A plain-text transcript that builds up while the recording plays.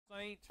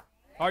saint?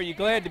 Are you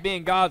glad to be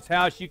in God's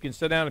house? You can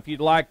sit down if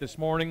you'd like this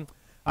morning.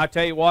 I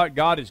tell you what,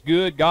 God is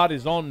good. God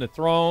is on the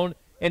throne.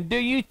 And do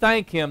you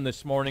thank Him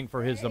this morning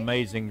for His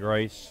amazing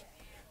grace?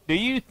 Do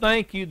you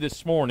thank you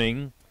this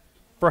morning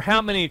for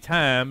how many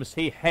times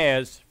He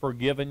has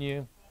forgiven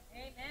you?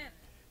 Amen.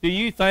 Do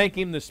you thank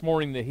Him this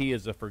morning that He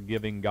is a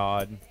forgiving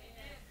God? Amen.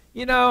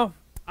 You know,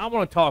 I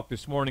want to talk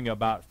this morning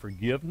about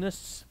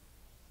forgiveness.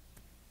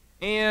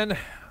 And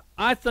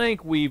I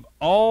think we've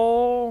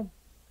all,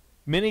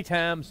 many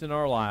times in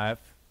our life,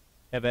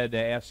 have had to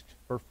ask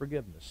for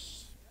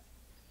forgiveness.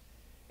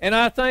 And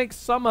I think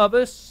some of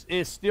us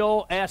is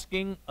still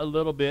asking a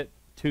little bit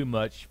too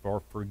much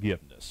for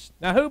forgiveness.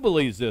 Now, who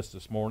believes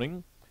this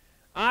morning?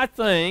 I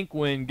think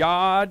when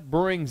God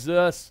brings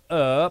us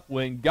up,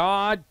 when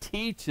God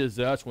teaches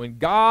us, when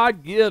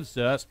God gives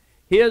us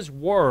His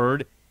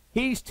Word,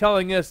 He's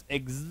telling us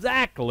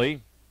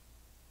exactly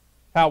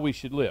how we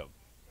should live.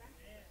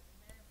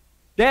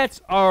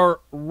 That's our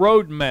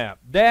roadmap.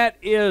 That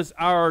is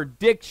our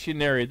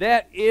dictionary.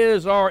 That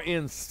is our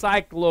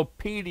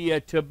encyclopedia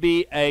to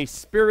be a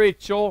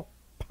spiritual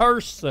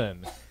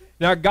person.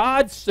 Now,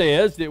 God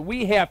says that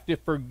we have to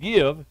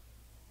forgive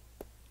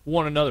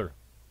one another.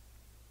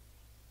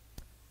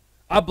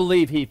 I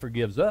believe He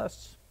forgives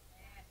us.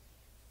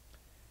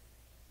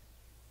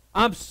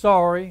 I'm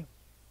sorry.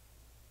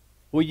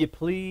 Will you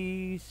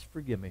please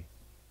forgive me?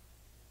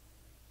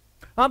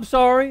 I'm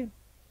sorry.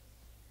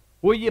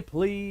 Will you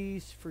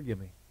please forgive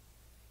me?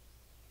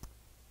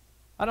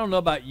 I don't know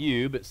about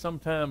you, but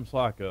sometimes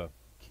like a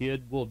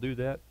kid will do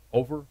that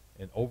over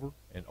and over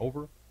and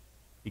over.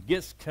 It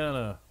gets kind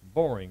of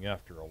boring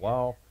after a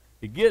while.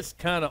 It gets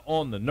kind of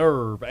on the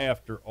nerve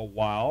after a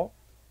while.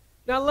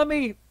 Now let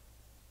me,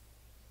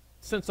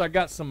 since I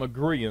got some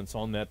agreeance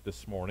on that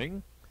this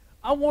morning,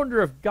 I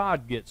wonder if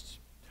God gets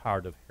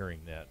tired of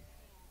hearing that.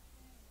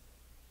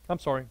 I'm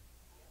sorry.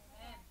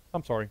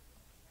 I'm sorry.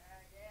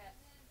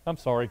 I'm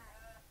sorry.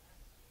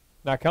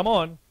 Now, come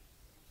on.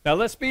 Now,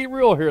 let's be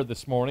real here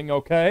this morning,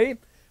 okay?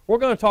 We're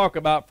going to talk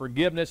about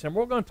forgiveness, and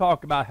we're going to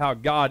talk about how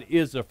God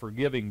is a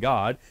forgiving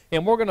God.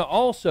 And we're going to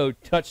also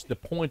touch the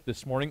point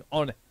this morning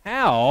on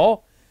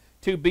how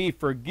to be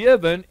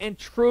forgiven and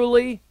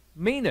truly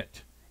mean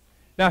it.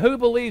 Now, who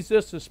believes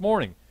this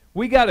morning?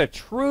 We got to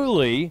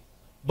truly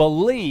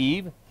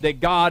believe that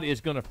God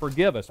is going to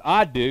forgive us.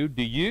 I do.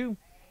 Do you?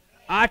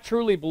 I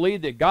truly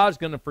believe that God's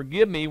going to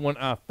forgive me when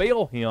I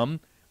fail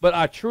Him, but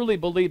I truly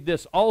believe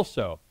this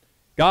also.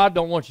 God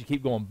don't want you to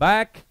keep going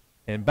back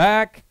and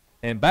back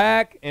and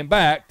back and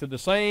back to the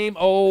same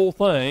old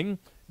thing,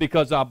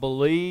 because I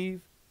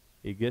believe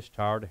He gets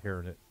tired of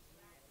hearing it.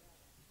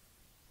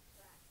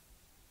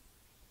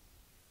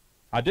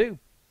 I do.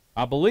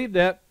 I believe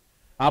that.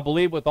 I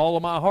believe with all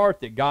of my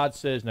heart that God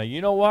says, now you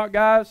know what,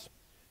 guys?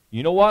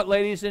 You know what,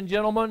 ladies and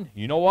gentlemen?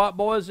 You know what,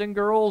 boys and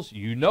girls?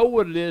 You know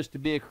what it is to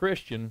be a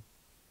Christian.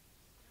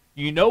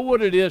 You know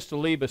what it is to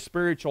live a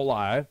spiritual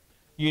life.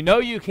 You know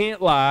you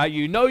can't lie.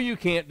 You know you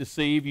can't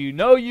deceive. You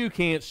know you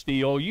can't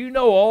steal. You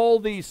know all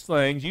these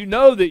things. You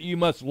know that you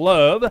must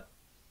love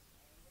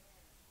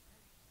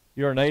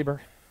your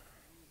neighbor.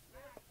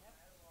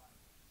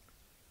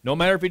 No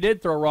matter if he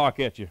did throw a rock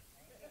at you.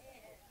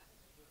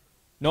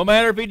 No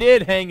matter if he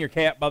did hang your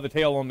cat by the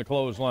tail on the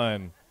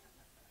clothesline.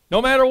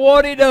 No matter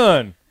what he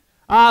done.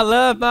 I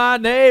love my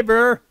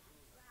neighbor.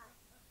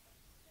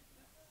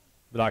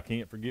 But I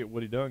can't forget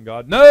what he done,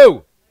 God.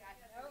 No!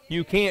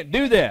 You can't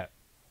do that.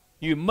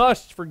 You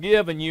must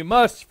forgive, and you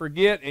must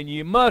forget, and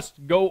you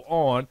must go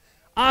on.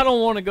 I don't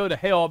want to go to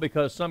hell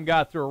because some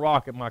guy threw a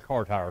rock at my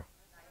car tire.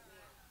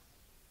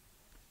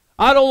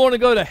 I don't want to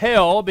go to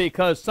hell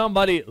because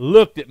somebody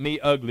looked at me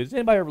ugly. Does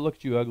anybody ever look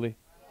at you ugly?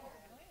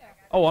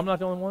 Oh, I'm not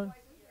the only one?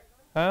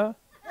 Huh?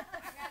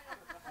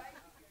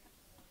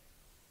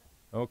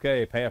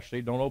 Okay, Pastor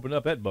Steve, don't open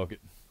up that bucket.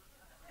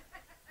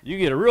 You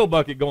get a real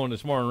bucket going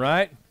this morning,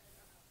 right?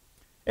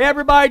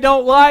 Everybody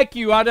don't like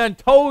you. I done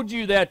told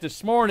you that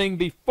this morning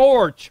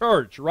before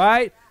church,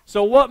 right?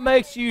 So what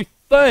makes you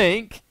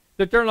think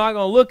that they're not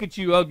going to look at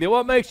you ugly?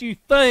 What makes you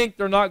think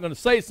they're not going to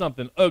say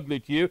something ugly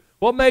to you?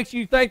 What makes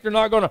you think they're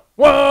not going to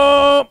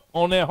whomp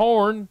on that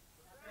horn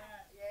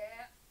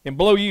and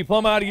blow you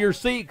plumb out of your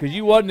seat because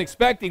you wasn't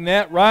expecting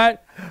that, right?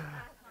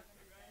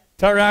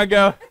 Turn around and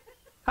go,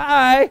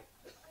 hi.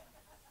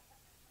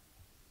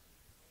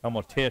 I'm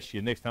going to test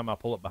you next time I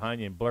pull up behind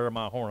you and blare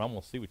my horn. I'm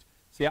going to see what you...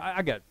 See,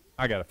 I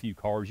got a few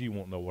cars. You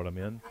won't know what I'm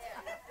in.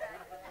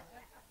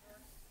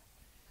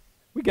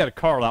 We got a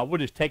car lot. We'll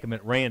just take them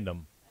at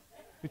random.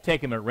 We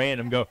take them at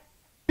random, go,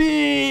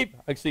 beep.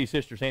 I can see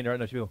Sister's hand right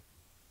now. She'll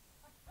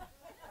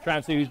try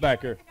and see who's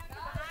back here.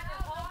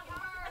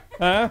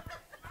 Huh?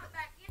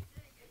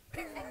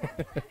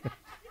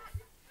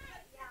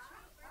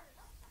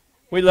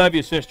 We love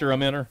you, Sister.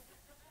 I'm in her.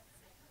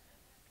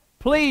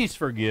 Please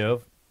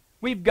forgive.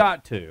 We've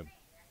got to.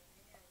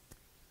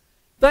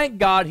 Thank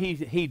God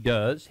he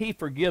does. He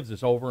forgives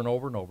us over and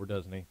over and over,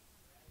 doesn't He?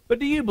 But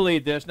do you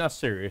believe this? Now,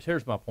 serious.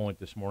 Here's my point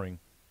this morning.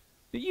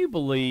 Do you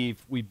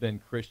believe we've been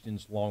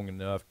Christians long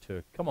enough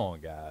to, come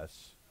on,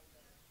 guys,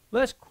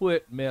 Let's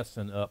quit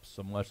messing up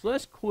so much.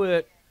 Let's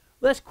quit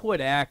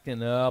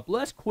acting up.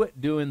 Let's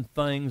quit doing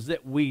things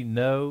that we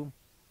know.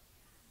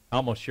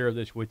 I'm going to share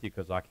this with you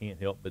because I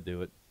can't help but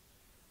do it.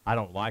 I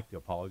don't like to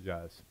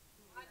apologize.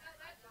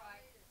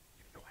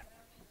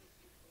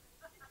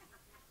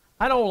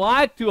 I don't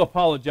like to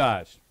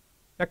apologize.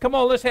 Now, come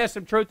on, let's have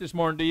some truth this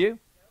morning, do you?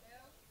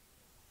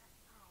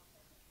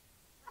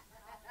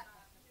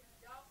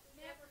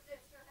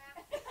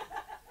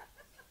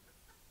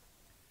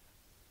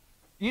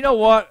 You know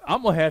what?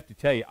 I'm going to have to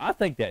tell you, I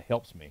think that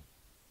helps me.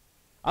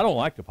 I don't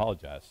like to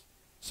apologize.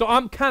 So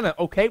I'm kind of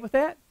okay with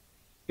that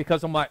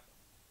because I'm like,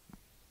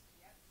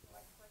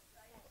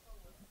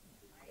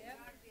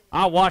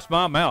 I watch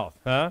my mouth,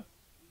 huh?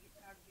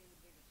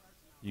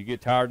 You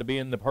get tired of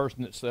being the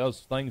person that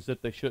says things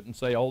that they shouldn't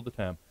say all the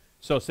time.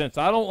 So since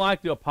I don't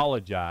like to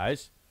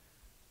apologize,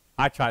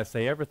 I try to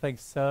say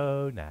everything's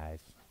so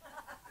nice.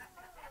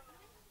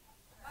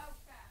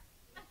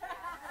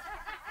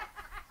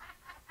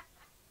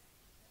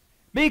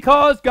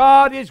 Because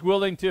God is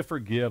willing to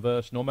forgive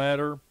us no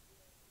matter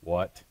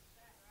what.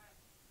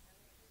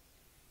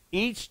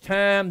 Each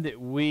time that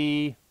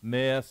we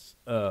mess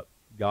up,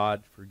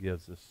 God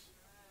forgives us.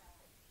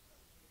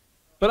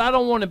 But I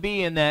don't want to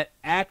be in that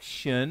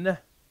action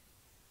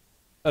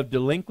of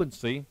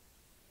delinquency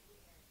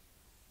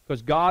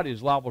because God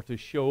is liable to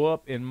show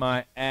up in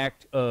my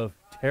act of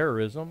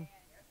terrorism.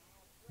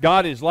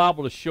 God is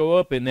liable to show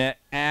up in that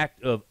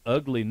act of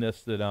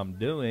ugliness that I'm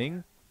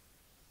doing.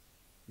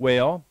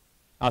 Well,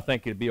 I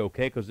think it'd be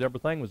okay because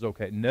everything was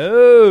okay.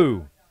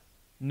 No.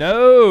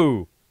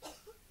 No.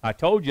 I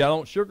told you I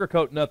don't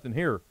sugarcoat nothing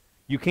here.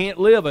 You can't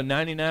live a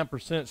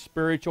 99%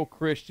 spiritual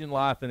Christian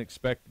life and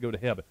expect to go to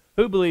heaven.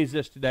 Who believes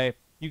this today?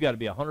 You got to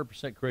be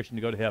 100% Christian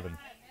to go to heaven.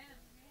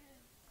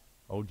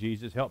 Oh,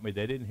 Jesus, help me.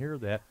 They didn't hear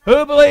that.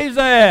 Who believes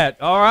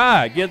that? All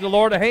right. Give the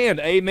Lord a hand.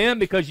 Amen.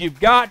 Because you've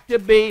got to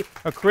be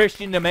a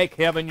Christian to make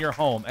heaven your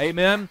home.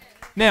 Amen.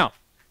 Now,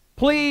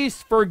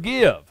 please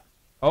forgive.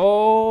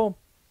 Oh,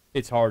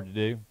 it's hard to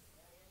do.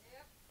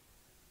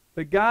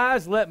 But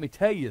guys, let me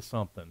tell you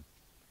something.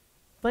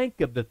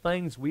 Think of the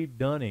things we've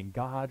done and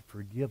God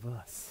forgive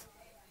us.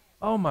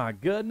 Oh my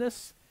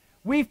goodness.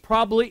 We've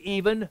probably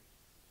even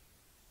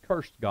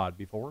cursed God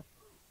before.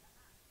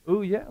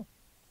 Oh yeah.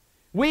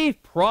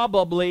 We've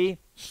probably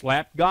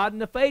slapped God in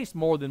the face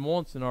more than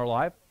once in our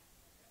life.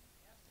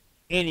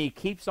 And He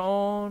keeps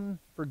on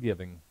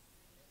forgiving.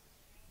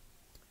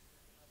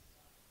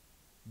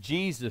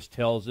 Jesus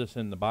tells us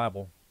in the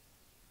Bible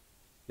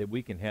that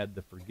we can have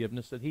the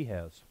forgiveness that He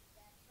has.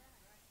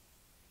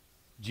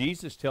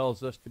 Jesus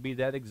tells us to be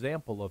that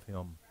example of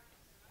Him.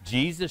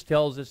 Jesus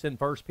tells us in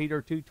 1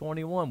 Peter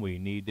 2:21, we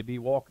need to be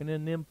walking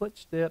in them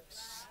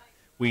footsteps.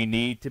 We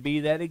need to be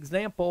that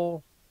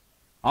example.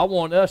 I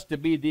want us to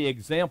be the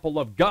example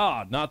of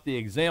God, not the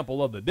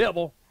example of the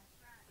devil.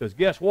 Because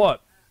guess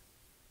what?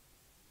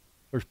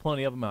 There's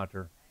plenty of them out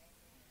there.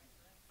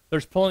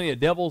 There's plenty of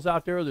devils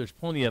out there. There's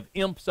plenty of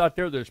imps out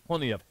there. There's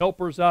plenty of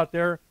helpers out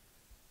there.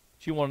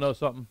 But you want to know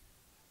something?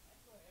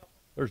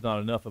 There's not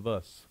enough of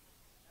us.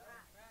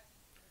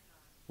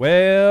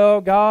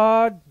 Well,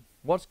 God,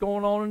 what's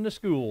going on in the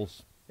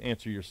schools?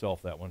 Answer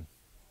yourself that one.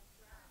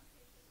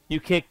 You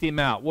kicked him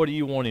out. What do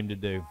you want him to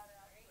do?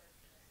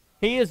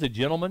 He is a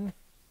gentleman.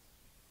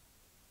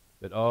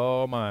 But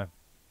oh my,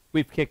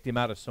 we've kicked him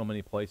out of so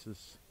many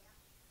places.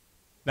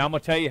 Now I'm going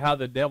to tell you how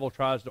the devil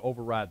tries to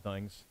override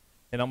things.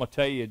 And I'm going to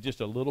tell you just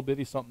a little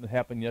bitty something that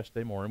happened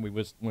yesterday morning. We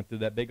went to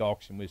that big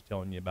auction we was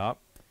telling you about.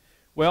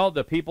 Well,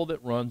 the people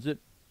that runs it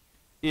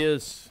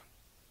is,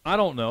 I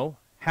don't know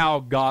how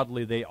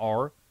godly they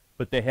are,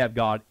 but they have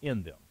God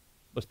in them.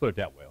 Let's put it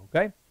that way,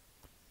 okay?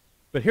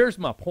 But here's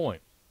my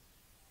point.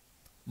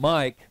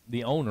 Mike,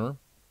 the owner,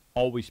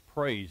 always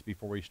prays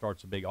before he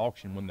starts a big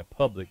auction when the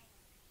public,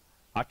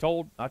 I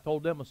told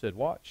them, I said,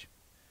 watch.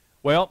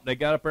 Well, they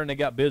got up there and they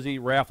got busy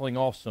raffling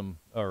off some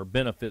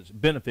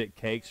benefit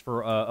cakes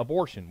for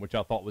abortion, which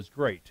I thought was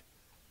great.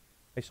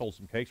 They sold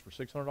some cakes for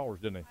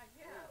 $600, didn't they?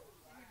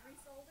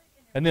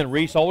 And then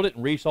resold it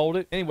and resold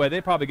it. Anyway,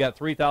 they probably got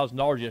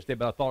 $3,000 yesterday,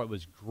 but I thought it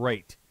was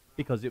great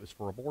because it was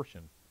for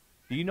abortion.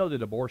 Do you know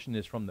that abortion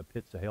is from the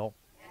pits of hell?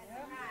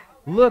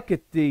 Look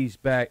at these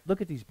babies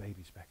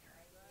back here.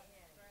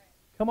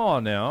 Come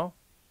on now.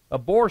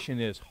 Abortion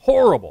is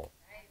horrible.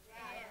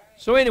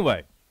 So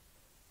anyway,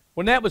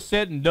 when that was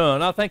said and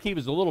done, I think he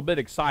was a little bit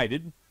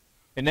excited,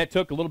 and that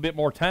took a little bit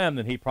more time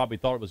than he probably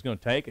thought it was going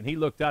to take, and he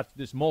looked out to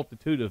this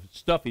multitude of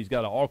stuff he's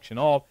got to auction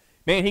off.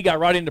 Man, he got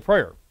right into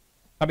prayer.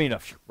 I mean,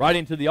 right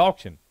into the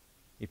auction.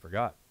 He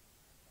forgot.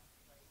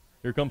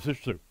 Here comes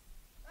Sister Sue.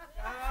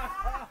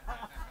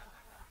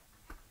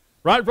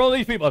 Right in front of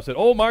these people. I said,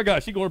 oh my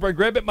gosh, she's going to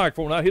grab that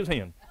microphone out of his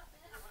hand.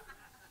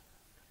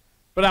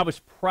 But I was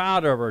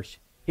proud of her.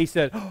 He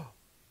said, oh,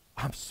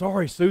 I'm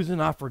sorry, Susan,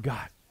 I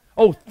forgot.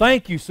 Oh,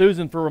 thank you,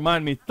 Susan, for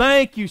reminding me.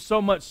 Thank you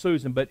so much,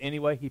 Susan. But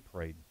anyway, he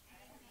prayed.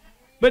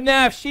 But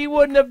now, if she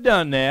wouldn't have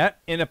done that,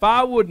 and if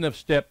I wouldn't have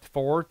stepped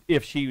forward,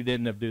 if she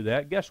didn't have do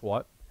that, guess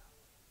what?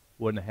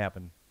 Wouldn't have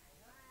happened.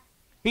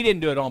 He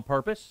didn't do it on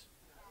purpose.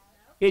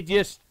 It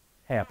just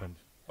happened,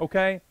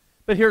 okay?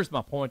 But here's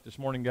my point this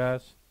morning,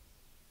 guys.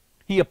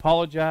 He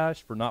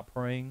apologized for not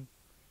praying,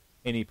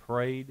 and he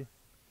prayed.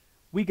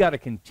 We got to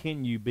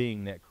continue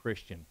being that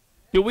Christian.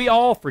 Do we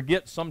all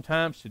forget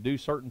sometimes to do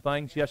certain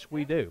things? Yes,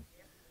 we do.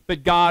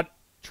 But God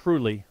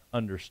truly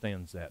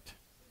understands that.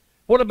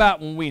 What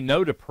about when we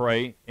know to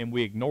pray and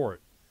we ignore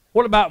it?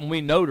 What about when we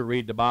know to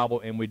read the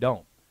Bible and we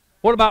don't?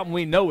 What about when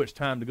we know it's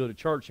time to go to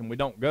church and we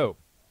don't go?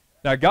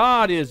 Now,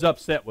 God is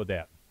upset with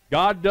that.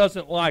 God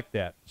doesn't like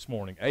that this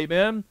morning.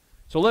 Amen?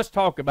 So let's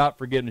talk about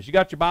forgiveness. You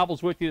got your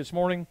Bibles with you this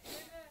morning?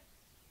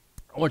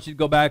 I want you to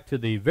go back to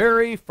the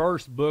very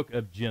first book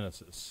of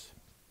Genesis.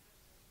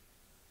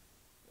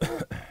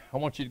 I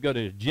want you to go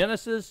to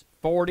Genesis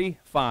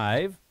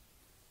 45.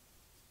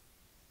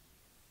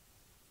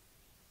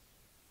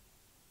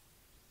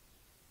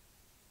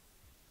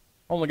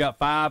 Only got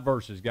 5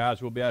 verses,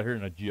 guys. We'll be out here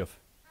in a jiff.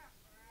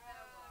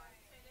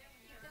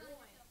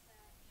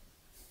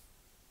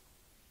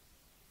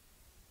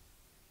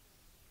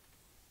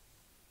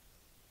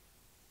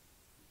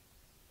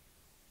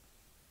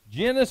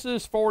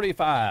 Genesis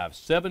 45,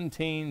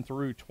 17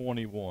 through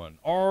 21.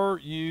 Are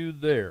you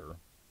there?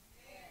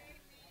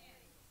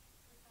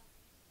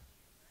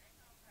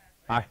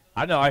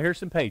 I know, I hear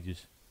some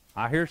pages.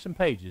 I hear some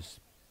pages.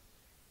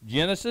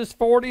 Genesis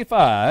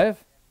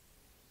 45.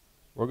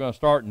 We're going to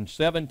start in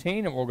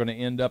 17 and we're going to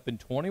end up in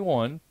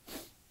 21.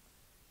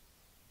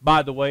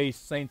 By the way,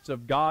 saints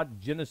of God,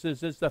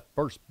 Genesis is the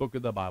first book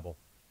of the Bible.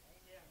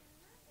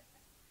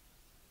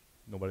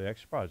 Nobody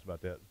acts surprised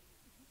about that.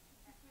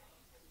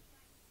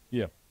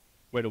 Yeah.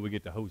 Wait till we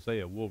get to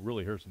Hosea. We'll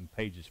really hear some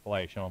pages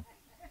flash on.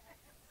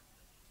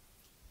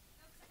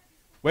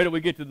 Wait till we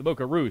get to the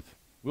book of Ruth.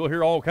 We'll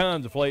hear all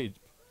kinds of flash.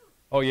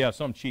 Oh, yeah,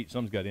 some cheat.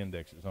 Some's got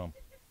indexes.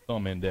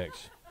 Some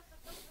index.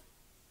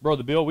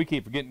 Brother Bill, we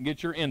keep forgetting to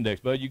get your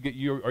index, bud.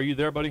 Are you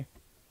there, buddy?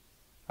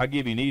 I'll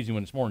give you an easy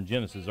one this morning.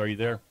 Genesis, are you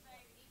there?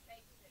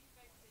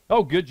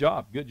 Oh, good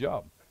job. Good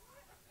job.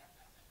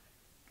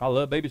 I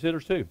love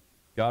babysitters, too.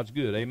 God's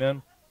good.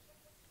 Amen.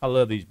 I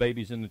love these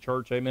babies in the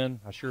church. Amen.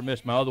 I sure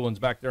miss my other ones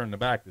back there in the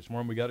back this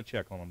morning. We got to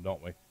check on them,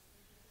 don't we?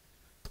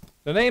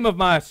 The name of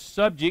my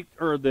subject,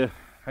 or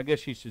I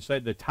guess you should say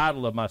the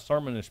title of my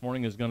sermon this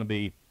morning is going to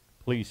be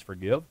Please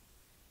Forgive.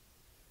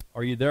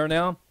 Are you there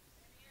now?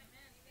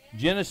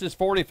 Genesis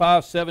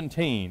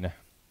 45:17.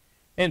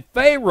 And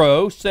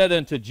Pharaoh said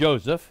unto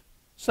Joseph,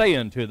 Say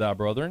unto thy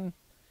brethren,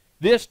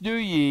 This do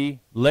ye,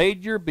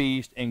 lade your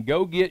beast, and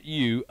go get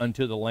you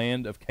unto the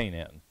land of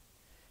Canaan.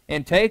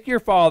 And take your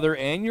father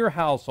and your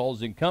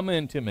households, and come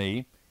into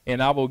me,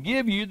 and I will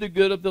give you the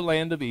good of the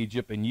land of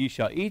Egypt, and ye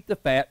shall eat the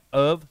fat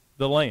of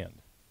the land.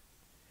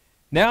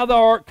 Now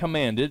thou art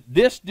commanded,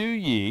 This do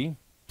ye,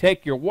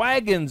 take your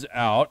wagons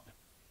out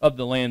of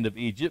the land of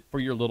Egypt for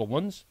your little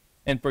ones,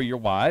 and for your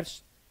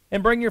wives,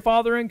 and bring your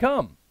father and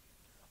come.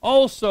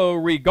 Also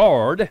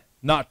regard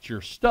not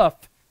your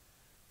stuff,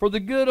 for the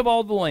good of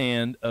all the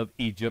land of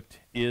Egypt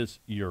is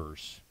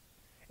yours.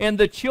 And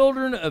the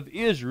children of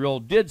Israel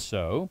did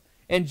so,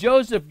 and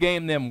Joseph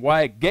gave them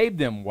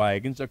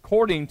wagons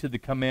according to the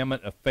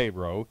commandment of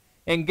Pharaoh,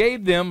 and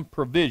gave them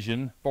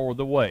provision for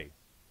the way.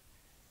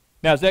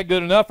 Now, is that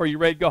good enough? Are you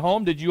ready to go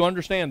home? Did you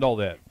understand all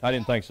that? I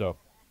didn't think so.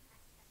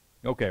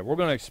 Okay, we're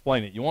going to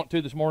explain it. You want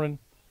to this morning?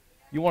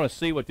 You want to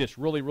see what this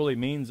really, really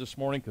means this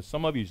morning? Because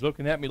some of you is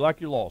looking at me like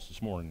you're lost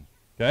this morning.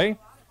 Okay?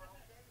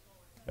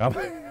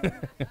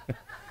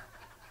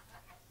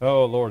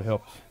 Oh, Lord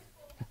help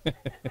us.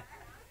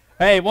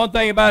 Hey, one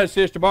thing about it,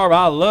 Sister Barbara,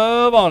 I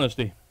love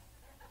honesty.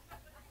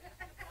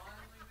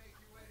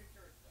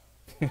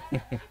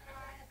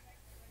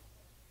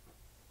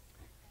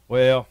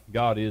 Well,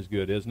 God is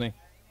good, isn't he?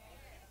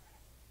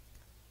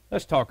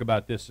 Let's talk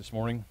about this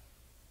morning.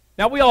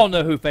 Now, we all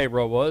know who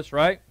Pharaoh was,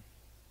 right?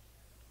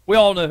 We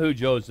all know who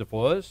Joseph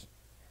was.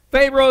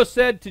 Pharaoh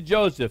said to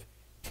Joseph,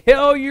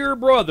 Tell your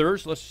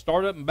brothers, let's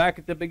start up and back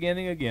at the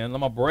beginning again. I'm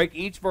going to break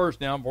each verse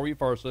down for you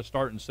first. Let's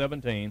start in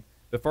 17.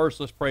 But first,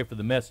 let's pray for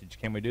the message.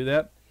 Can we do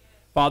that?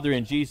 Father,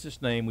 in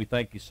Jesus' name, we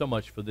thank you so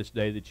much for this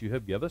day that you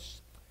have given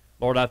us.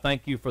 Lord, I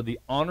thank you for the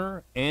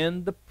honor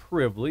and the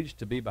privilege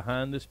to be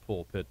behind this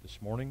pulpit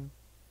this morning.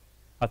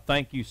 I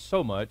thank you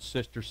so much,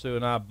 Sister Sue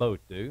and I both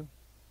do,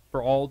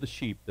 for all the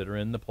sheep that are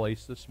in the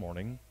place this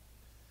morning.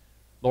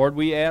 Lord,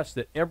 we ask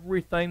that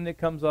everything that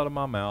comes out of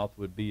my mouth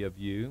would be of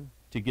you,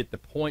 to get the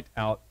point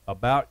out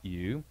about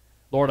you.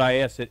 Lord, I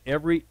ask that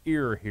every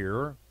ear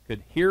here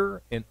could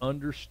hear and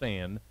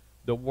understand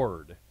the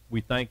word.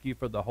 We thank you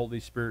for the Holy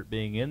Spirit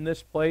being in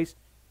this place.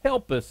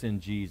 Help us in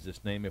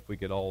Jesus' name, if we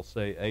could all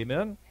say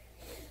amen.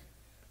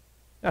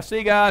 Now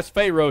see, guys,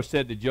 Pharaoh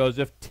said to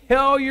Joseph,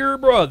 Tell your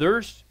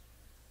brothers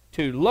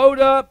to load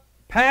up,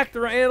 pack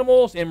their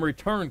animals, and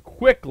return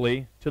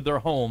quickly to their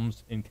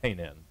homes in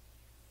Canaan.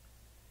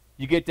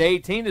 You get to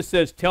 18, it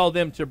says, Tell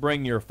them to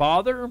bring your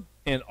father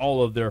and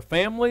all of their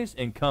families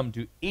and come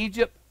to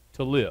Egypt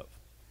to live.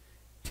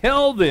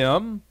 Tell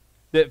them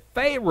that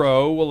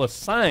Pharaoh will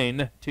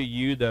assign to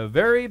you the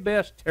very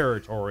best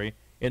territory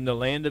in the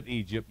land of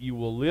Egypt. You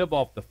will live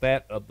off the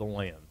fat of the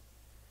land.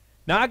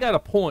 Now, I got a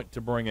point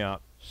to bring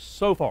out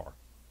so far.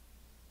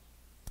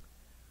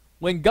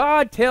 When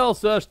God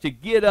tells us to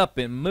get up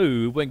and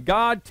move, when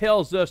God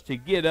tells us to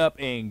get up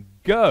and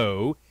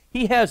go,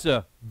 He has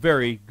a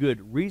very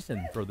good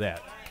reason for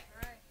that.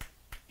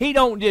 He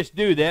don't just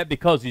do that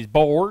because He's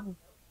bored.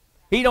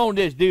 He don't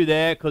just do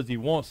that because He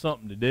wants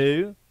something to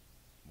do.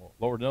 Well,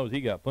 Lord knows He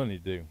got plenty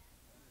to do.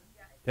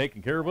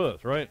 Taking care of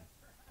us, right?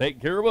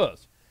 Taking care of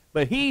us.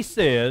 But He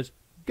says,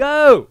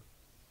 go.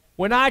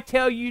 When I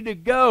tell you to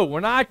go,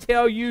 when I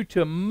tell you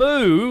to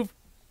move,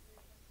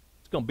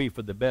 it's going to be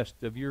for the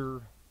best of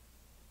your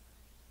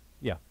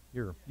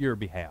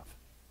behalf.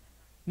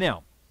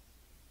 Now,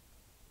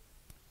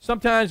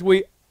 sometimes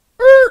we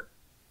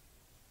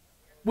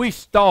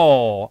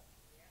stall.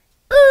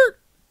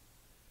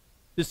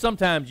 Just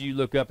sometimes you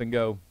look up and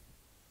go,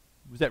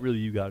 was that really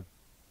you, God?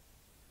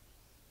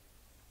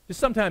 Just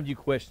sometimes you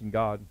question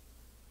God.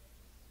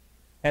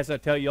 As I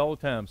tell you all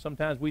the time,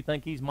 sometimes we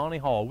think He's Monty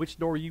Hall. Which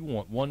door you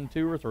want, 1,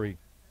 2, or 3?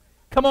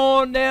 Come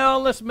on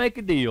down, let's make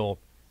a deal.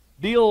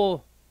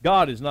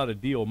 God is not a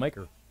deal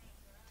maker.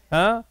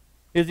 Huh?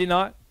 Is He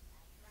not?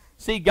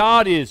 See,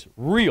 God is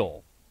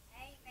real,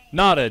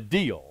 not a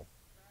deal.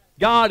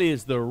 God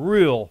is the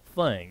real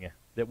thing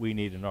that we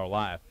need in our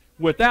life.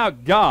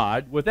 Without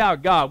God,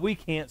 we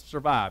can't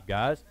survive,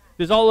 guys.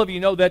 Does all of you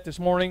know that this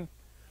morning?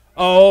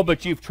 Oh,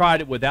 but you've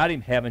tried it without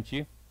Him, haven't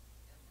you?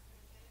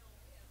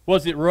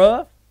 Was it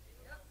rough?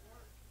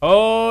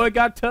 Oh, it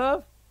got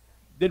tough?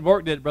 Didn't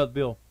work, did it, Brother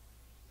Bill?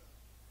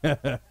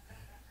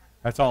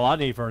 That's all I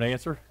need for an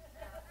answer.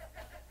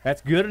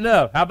 That's good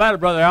enough. How about it,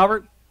 Brother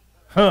Albert?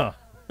 Huh.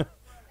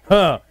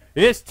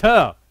 It's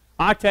tough.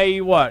 I tell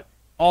you what,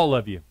 all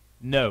of you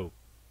know,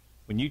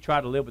 when you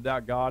try to live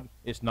without God,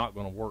 it's not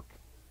going to work.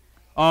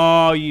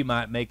 Oh, you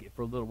might make it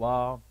for a little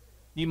while.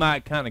 You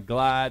might kind of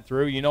glide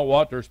through. You know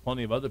what? There's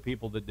plenty of other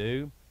people that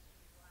do.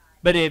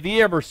 But have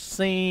you ever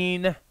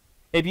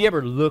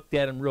looked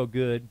at them real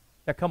good?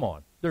 Now, come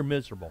on. They're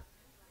miserable.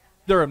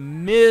 They're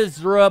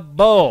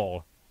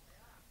miserable.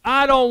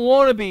 I don't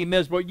want to be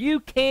miserable. You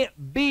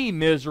can't be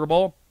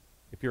miserable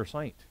if you're a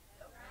saint.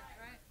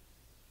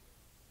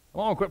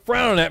 Come on, quit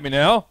frowning at me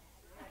now.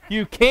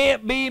 You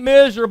can't be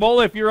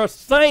miserable if you're a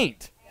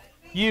saint.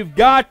 You've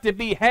got to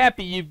be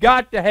happy. You've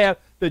got to have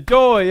the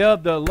joy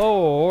of the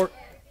Lord.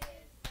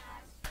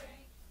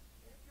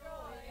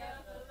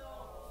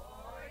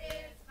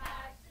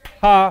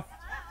 Ha!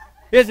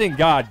 Isn't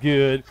God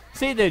good?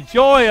 See, the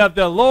joy of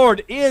the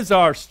Lord is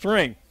our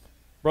strength.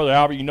 Brother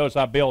Albert, you notice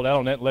I bailed out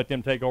on that and let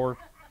them take over?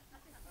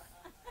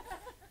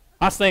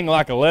 I sing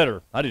like a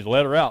letter. I just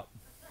let her out.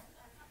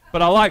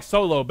 But I like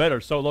solo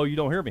better. Solo, you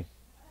don't hear me.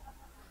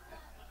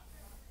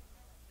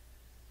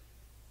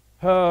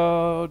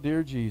 Oh,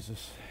 dear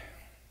Jesus.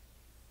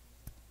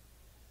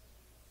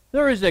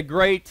 There is a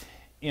great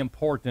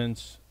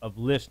importance of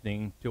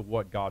listening to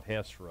what God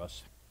has for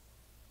us.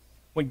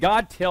 When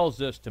God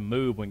tells us to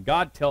move, when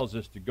God tells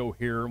us to go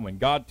here, when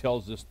God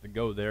tells us to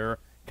go there,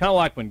 kind of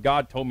like when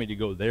God told me to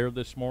go there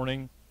this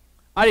morning,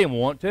 I didn't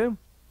want to,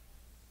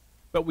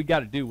 but we got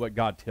to do what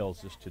God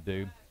tells us to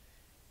do.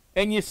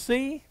 And you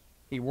see,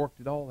 He worked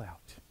it all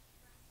out.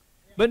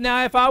 But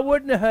now if I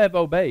wouldn't have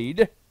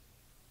obeyed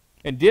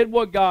and did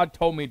what God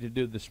told me to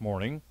do this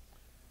morning,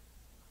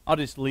 I'll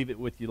just leave it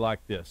with you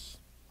like this.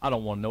 I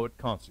don't want to know what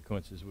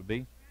consequences would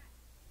be.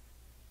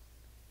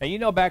 And you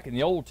know, back in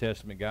the Old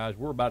Testament, guys,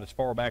 we're about as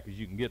far back as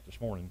you can get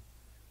this morning.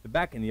 But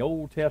back in the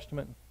Old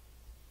Testament,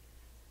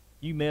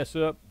 you mess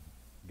up,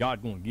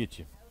 God's going to get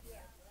you.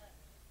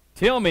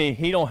 Tell me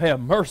He don't have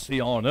mercy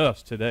on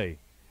us today.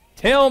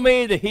 Tell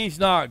me that He's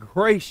not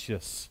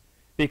gracious.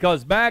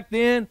 Because back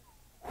then,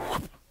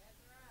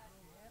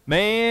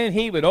 man,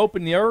 He would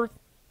open the earth.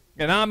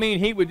 And I mean,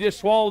 He would just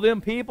swallow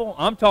them people.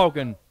 I'm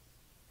talking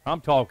a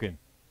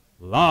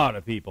lot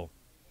of people.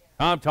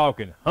 I'm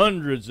talking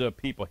hundreds of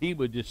people. He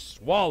would just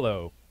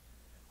swallow.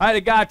 I had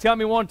a guy tell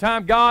me one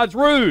time, God's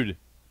rude.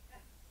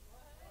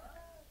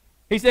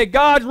 He said,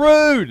 God's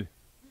rude.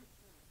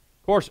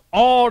 Of course,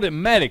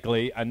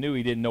 automatically, I knew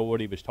he didn't know what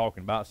he was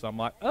talking about. So I'm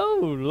like,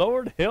 oh,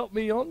 Lord, help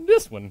me on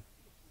this one. In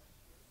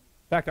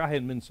fact, I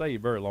hadn't been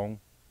saved very long.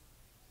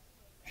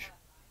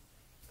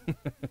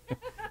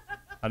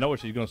 I know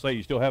what she's going to say.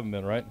 You still haven't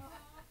been, right?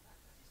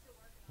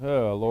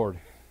 Oh, Lord.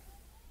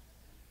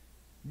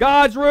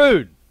 God's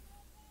rude.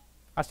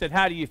 I said,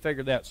 how do you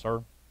figure that,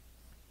 sir?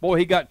 Boy,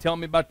 he got telling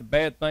me about the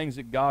bad things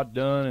that God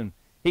done, and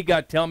he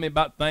got telling me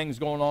about things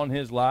going on in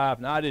his life,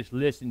 and I just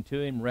listened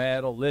to him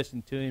rattle.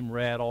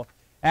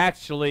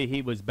 Actually,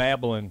 he was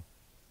babbling.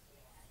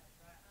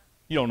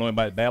 You don't know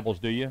anybody that babbles,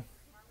 do you?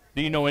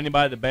 Do you know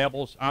anybody that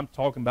babbles? I'm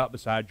talking about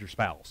besides your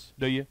spouse.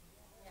 Do you?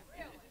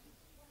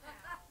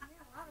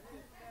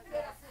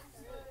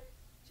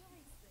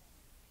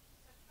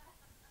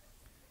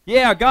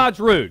 Yeah, God's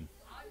rude.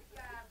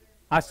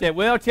 I said,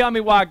 well, tell me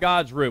why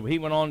God's rude. He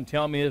went on to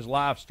tell me his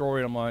life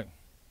story, and I'm like,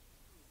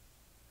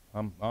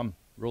 I'm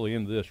really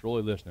into this,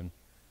 really listening.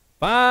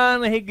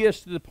 Finally, he gets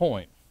to the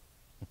point.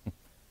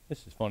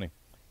 This is funny.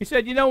 He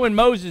said, you know when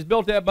Moses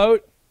built that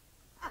boat?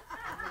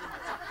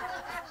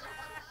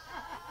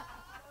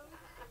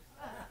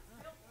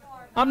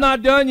 I'm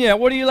not done yet.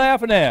 What are you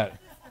laughing at?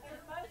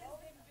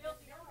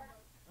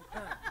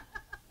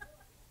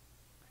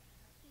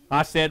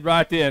 I said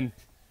right then,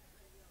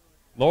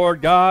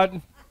 Lord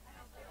God,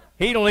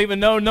 he don't even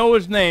know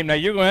Noah's name. Now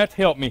you're going to have to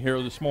help me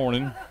here this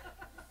morning.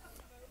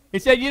 He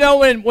said, you know,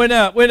 when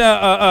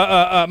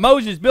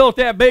Moses built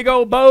that big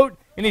old boat,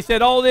 and he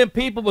said all them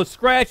people was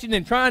scratching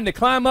and trying to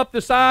climb up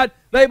the side,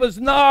 they was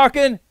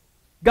knocking.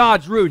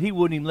 God's rude. He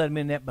wouldn't even let them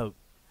in that boat.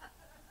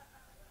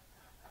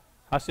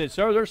 I said,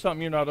 sir, there's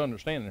something you're not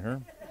understanding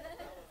here.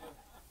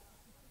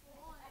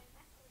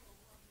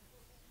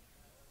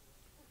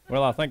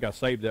 Well, I think I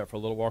saved that for a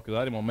little while because I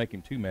didn't want to make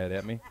him too mad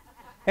at me.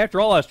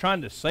 After all, I was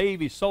trying to save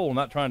his soul,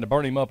 not trying to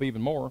burn him up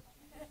even more.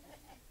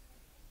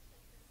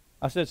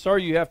 I said, sir,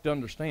 you have to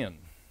understand.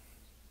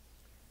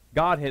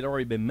 God had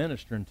already been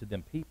ministering to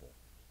them people.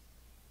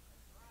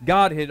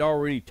 God had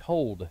already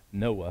told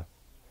Noah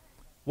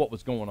what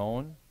was going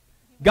on.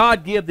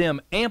 God gave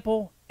them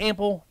ample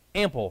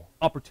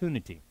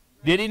opportunity.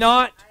 Did he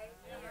not?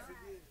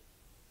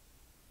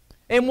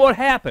 And what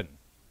happened?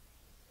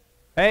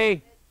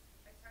 Hey,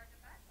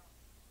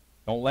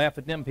 don't laugh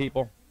at them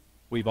people.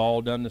 We've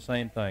all done the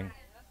same thing.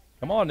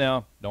 Come on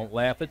now, don't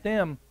laugh at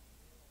them.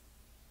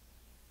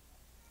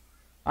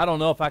 I don't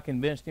know if I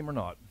convinced him or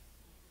not,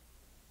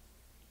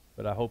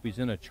 but I hope he's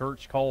in a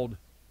church called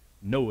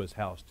Noah's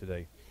house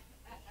today.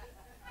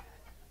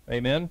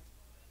 Amen?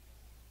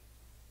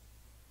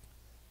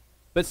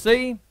 But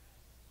see,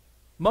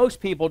 most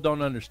people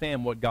don't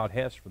understand what God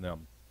has for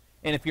them.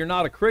 And if you're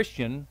not a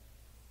Christian,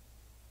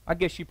 I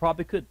guess you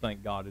probably could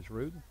think God is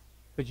rude.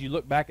 Because you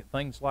look back at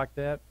things like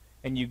that,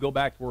 and you go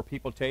back to where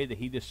people tell you that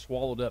he just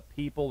swallowed up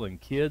people and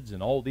kids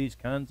and all these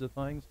kinds of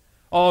things.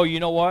 Oh, you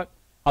know what?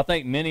 I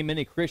think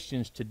many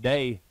Christians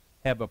today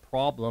have a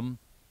problem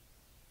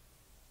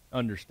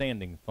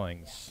understanding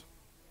things.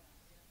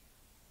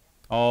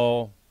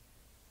 Oh,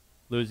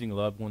 losing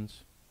loved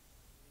ones.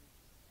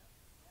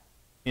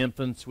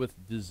 Infants with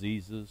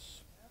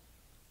diseases.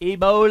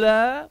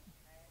 Ebola.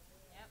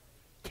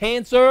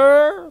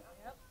 Cancer.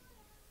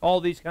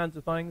 All these kinds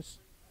of things.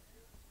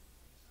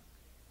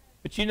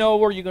 But you know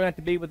where you're going to have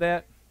to be with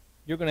that?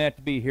 You're going to have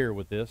to be here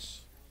with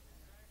this.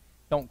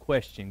 Don't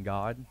question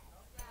God.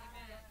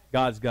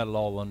 God's got it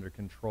all under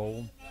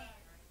control.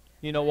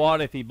 You know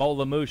what? If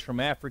Ebola moves from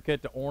Africa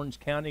to Orange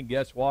County,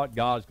 guess what?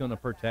 God's going to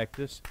protect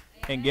us.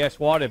 And guess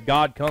what? If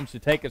God comes to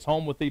take us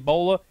home with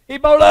Ebola,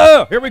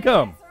 Ebola! Here we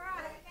come.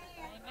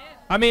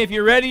 I mean, if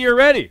you're ready, you're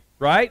ready,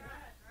 right?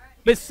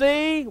 But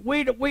see,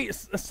 we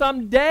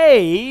some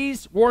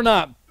days we're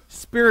not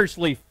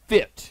spiritually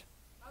fit.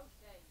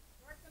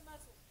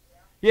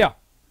 Yeah.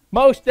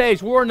 Most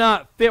days we're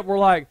not fit. We're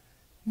like,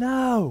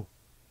 no.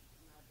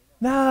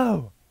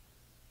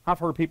 I've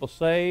heard people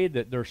say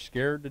that they're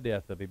scared to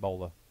death of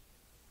Ebola.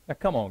 Now,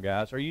 come on,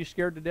 guys. Are you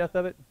scared to death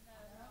of it?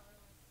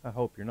 No. I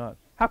hope you're not.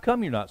 How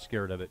come you're not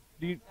scared of it?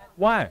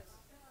 Why?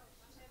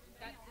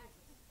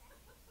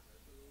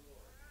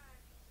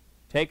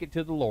 Take it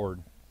to the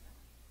Lord.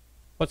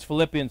 What's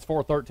Philippians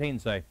 4:13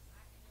 say?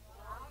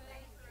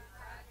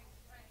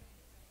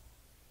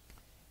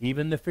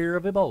 Even the fear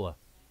of Ebola.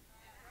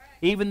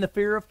 Even the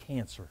fear of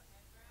cancer.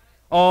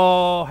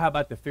 Oh, how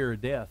about the fear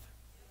of death?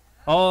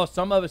 Oh,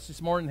 some of us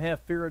this morning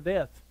have fear of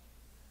death.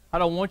 I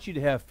don't want you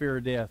to have fear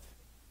of death.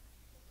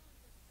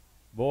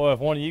 Boy, if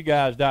one of you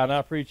guys died and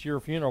I preach your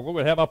funeral, we're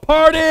going to have a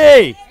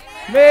party!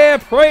 Man,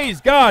 praise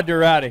God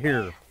they're out of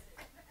here.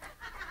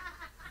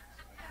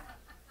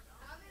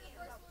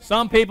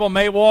 Some people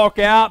may walk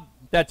out.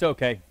 That's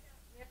okay.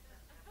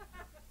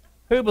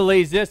 Who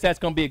believes this? That's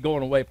going to be a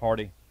going away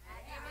party.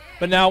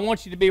 But now I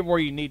want you to be where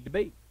you need to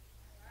be.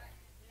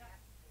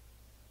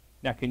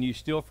 Now, can you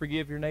still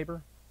forgive your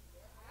neighbor?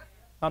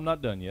 I'm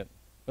not done yet.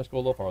 Let's go a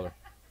little farther.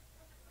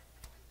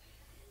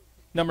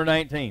 Number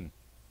 19.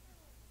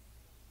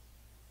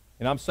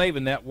 And I'm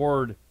saving that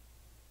word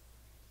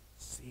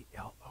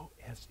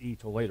C-L-O-S-E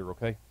till later,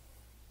 okay?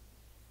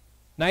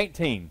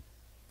 19.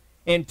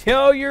 And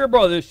tell your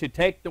brothers to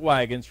take the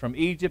wagons from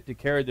Egypt to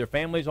carry their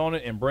families on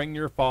it and bring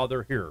your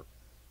father here.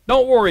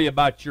 Don't worry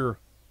about your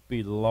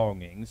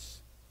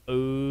belongings.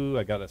 Ooh,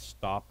 I got to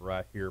stop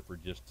right here for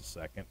just a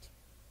second.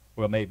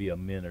 Well, maybe a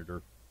minute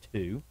or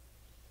two.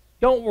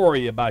 Don't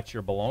worry about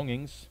your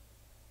belongings.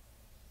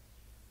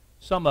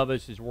 Some of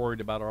us is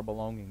worried about our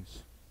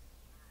belongings.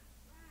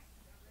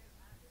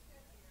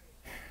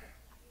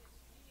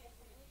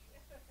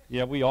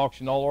 Yeah, we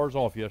auctioned all ours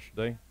off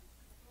yesterday.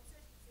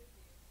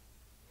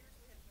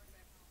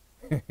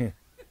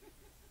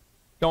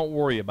 Don't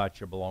worry about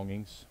your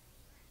belongings.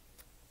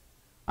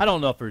 I don't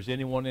know if there's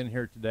anyone in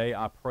here today.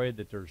 I pray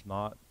that there's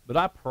not. But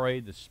I pray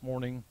this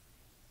morning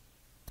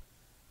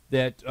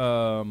that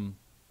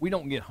we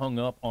don't get hung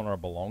up on our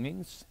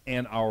belongings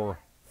and our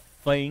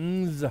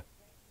things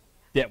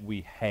that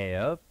we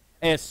have.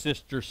 As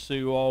Sister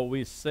Sue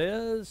always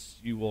says,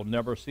 you will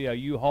never see a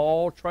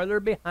U-Haul trailer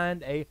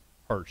behind a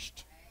hearse.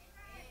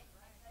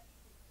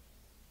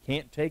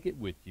 Can't take it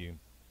with you.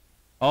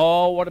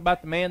 Oh, what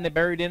about the man they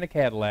buried in a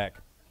Cadillac?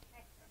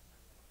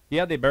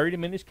 Yeah, they buried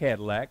him in his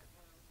Cadillac.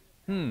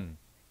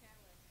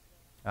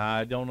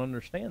 I don't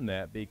understand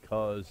that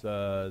because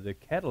the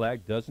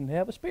Cadillac doesn't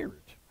have a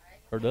spirit.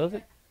 Or does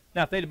it?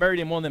 Now, if they'd buried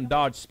him in one of them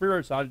Dodge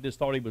Spirits, I'd just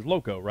thought he was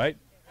loco, right?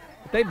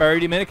 But they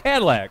buried him in a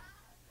Cadillac.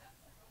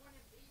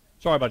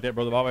 Sorry about that,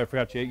 Brother Bob. I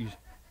forgot you.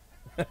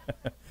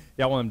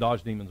 Yeah, one of them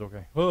Dodge demons,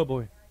 okay. Oh,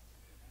 boy.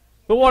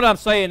 But what I'm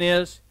saying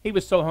is, he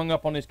was so hung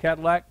up on his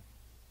Cadillac,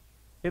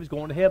 he was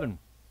going to heaven.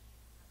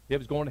 He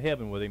was going to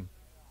heaven with him.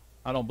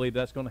 I don't believe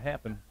that's going to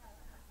happen.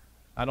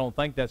 I don't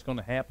think that's going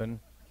to happen.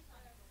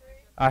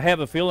 I have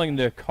a feeling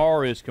the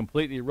car is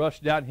completely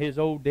rusted out and his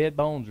old dead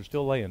bones are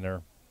still laying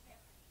there.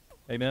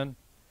 Amen?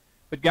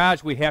 But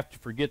guys, we have to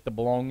forget the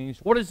belongings.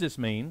 What does this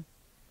mean?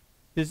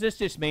 Does this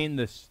just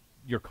mean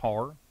your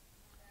car?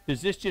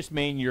 Does this just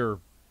mean your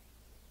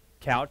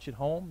couch at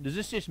home? Does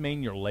this just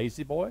mean your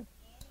lazy boy?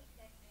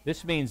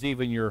 This means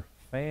even your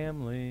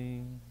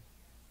family.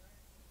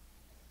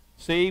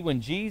 See,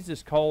 when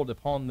Jesus called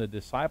upon the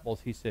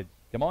disciples, he said,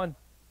 come on,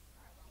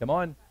 come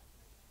on.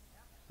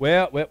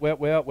 Well,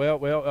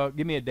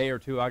 give me a day or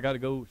two. I got to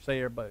go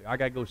say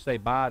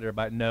bye to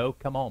everybody. No,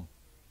 come on.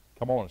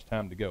 Come on, it's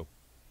time to go.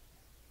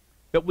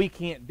 But we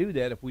can't do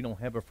that if we don't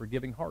have a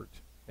forgiving heart.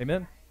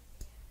 Amen?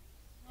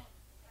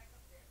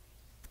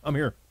 I'm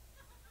here.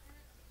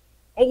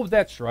 Oh,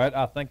 that's right.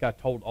 I think I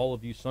told all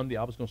of you Sunday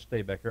I was going to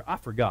stay back here. I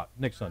forgot.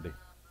 Next Sunday.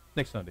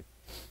 Next Sunday.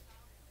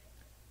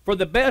 For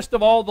the best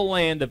of all the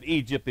land of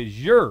Egypt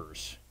is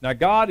yours. Now,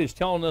 God is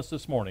telling us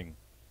this morning,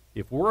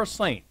 if we're a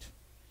saint,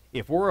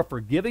 if we're a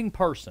forgiving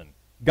person,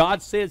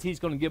 God says He's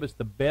going to give us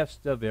the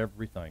best of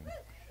everything.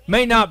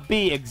 May not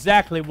be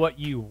exactly what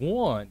you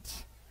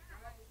want.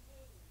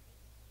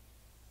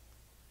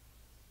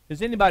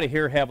 Does anybody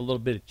here have a little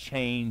bit of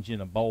change in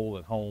a bowl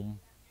at home?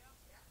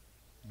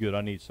 Good,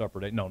 I need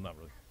supper today. No, not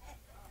really.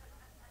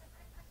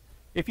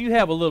 If you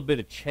have a little bit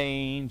of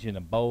change in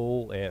a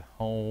bowl at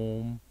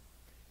home,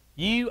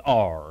 you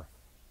are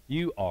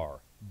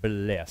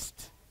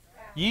blessed.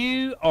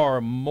 You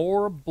are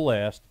more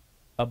blessed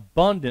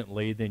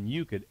abundantly than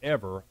you could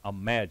ever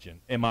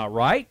imagine. Am I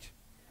right?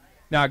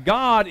 Now,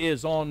 God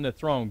is on the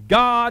throne.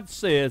 God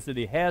says that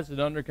He has it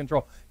under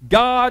control.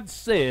 God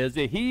says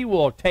that He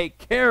will take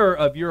care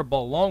of your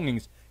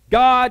belongings.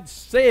 God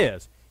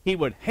says He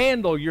would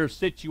handle your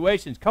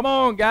situations. Come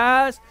on,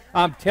 guys.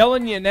 I'm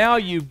telling you now,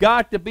 you've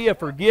got to be a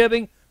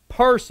forgiving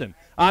person.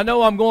 I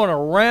know I'm going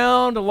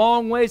around a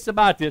long ways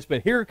about this,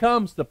 but here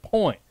comes the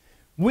point.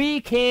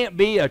 We can't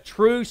be a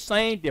true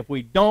saint if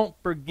we don't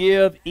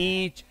forgive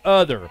each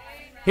other.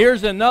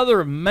 Here's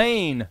another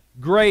main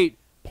great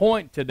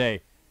point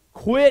today.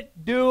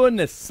 Quit doing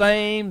the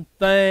same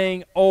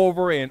thing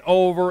over and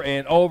over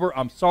and over.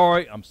 I'm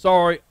sorry, I'm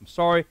sorry, I'm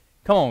sorry.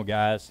 Come on,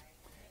 guys.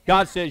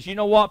 God says, you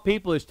know what,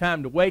 people? It's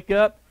time to wake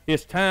up.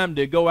 It's time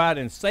to go out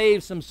and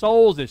save some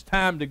souls. It's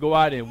time to go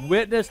out and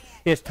witness.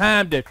 It's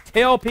time to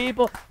tell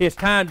people. It's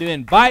time to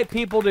invite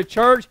people to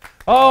church.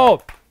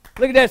 Oh,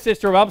 look at that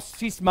sister.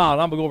 She's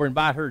smiling. I'm going to go over and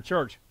invite her to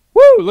church.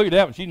 Woo, look at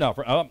that one. She's not.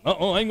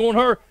 Ain't going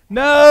her.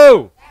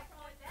 No.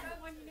 That's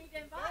the one you need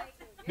to invite.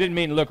 Didn't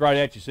mean to look right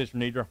at you, Sister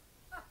Nidra.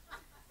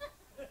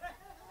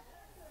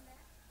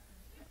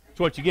 That's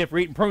what you get for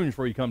eating prunes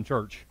before you come to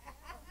church.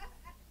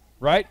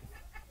 Right?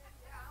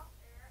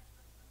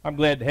 I'm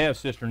glad to have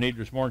Sister Nidra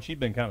this morning. She's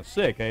been kind of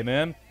sick,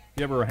 amen.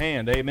 Give her a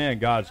hand, amen.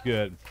 God's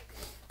good.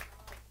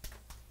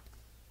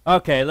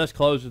 Okay, let's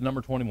close with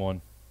number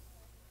 21.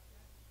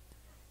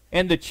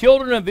 And the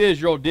children of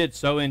Israel did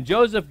so, and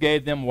Joseph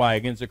gave them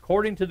wagons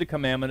according to the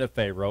commandment of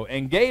Pharaoh,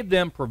 and gave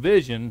them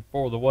provision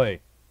for the way.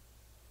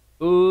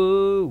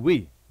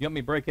 Ooh-wee. You want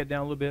me to break that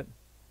down a little bit?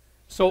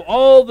 So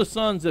all the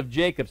sons of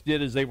Jacob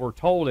did as they were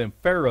told, and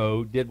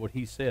Pharaoh did what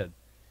he said.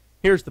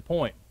 Here's the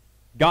point.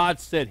 God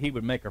said He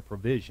would make a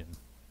provision.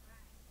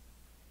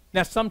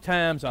 Now,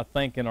 sometimes I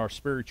think in our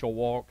spiritual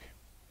walk,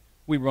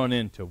 we run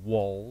into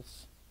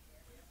walls.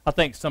 I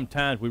think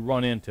sometimes we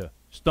run into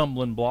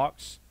stumbling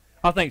blocks.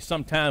 I think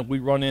sometimes we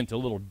run into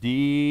little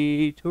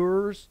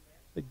detours.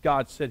 But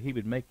God said He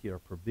would make you a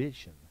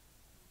provision.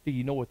 Do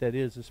you know what that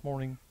is this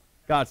morning?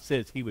 God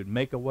says He would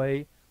make a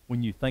way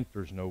when you think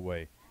there's no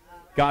way.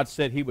 God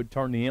said He would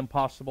turn the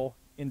impossible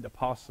into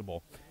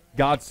possible.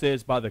 God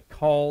says by the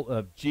call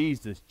of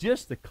Jesus,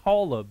 just the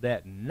call of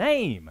that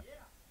name,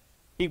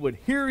 He would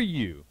hear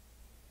you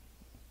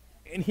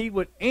and He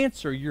would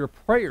answer your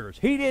prayers.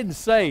 He didn't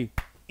say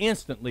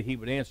instantly He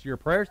would answer your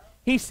prayers.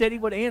 He said He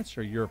would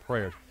answer your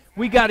prayers.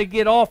 We got to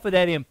get off of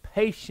that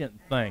impatient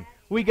thing.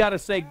 We got to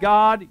say,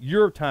 God,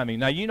 your timing.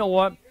 Now, you know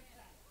what?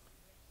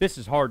 This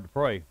is hard to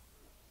pray.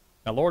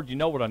 Now, Lord, you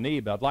know what I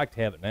need, but I'd like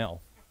to have it now.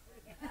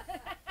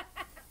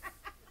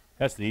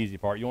 That's the easy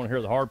part. You want to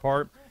hear the hard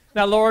part?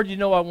 Now, Lord, you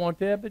know I want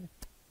that, but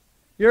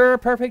your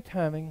perfect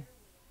timing.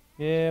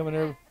 Yeah,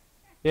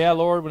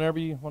 Lord, whenever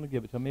you want to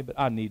give it to me, but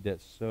I need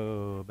that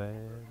so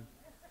bad.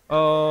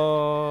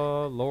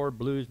 Oh, Lord,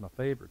 blue's my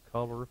favorite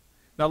color.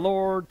 Now,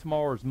 Lord,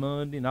 tomorrow's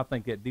Monday, and I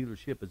think that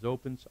dealership is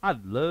open, so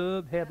I'd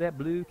love to have that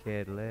blue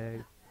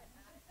Cadillac.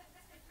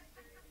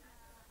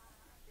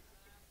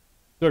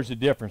 There's a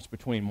difference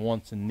between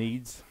wants and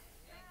needs.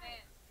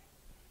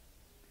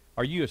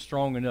 Are you a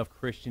strong enough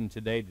Christian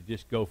today to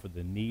just go for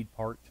the need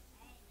part?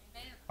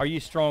 Are you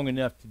strong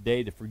enough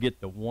today to forget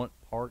the want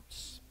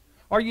parts?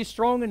 Are you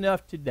strong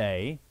enough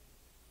today?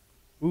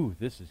 Ooh,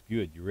 this is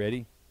good. You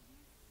ready?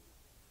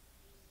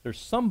 There's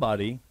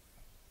somebody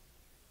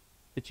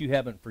that you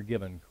haven't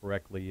forgiven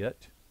correctly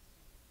yet.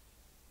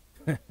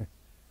 I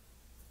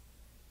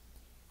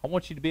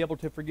want you to be able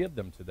to forgive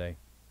them today.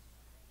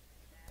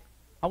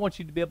 I want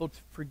you to be able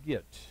to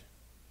forget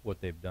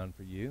what they've done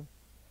for you.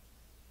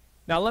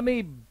 Now, let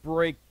me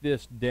break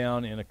this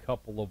down in a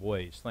couple of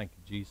ways. Thank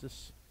you,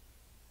 Jesus.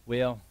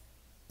 Well,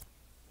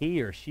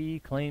 he or she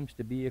claims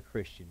to be a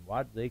Christian.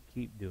 Why do they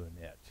keep doing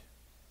that?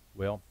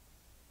 Well,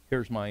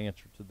 here's my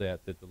answer to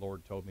that the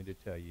Lord told me to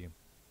tell you.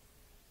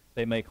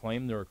 They may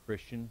claim they're a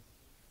Christian,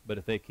 but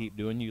if they keep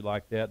doing you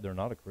like that, they're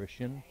not a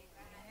Christian.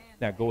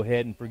 Now, go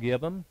ahead and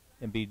forgive them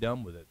and be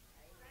done with it.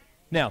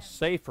 Now,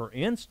 say, for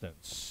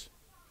instance,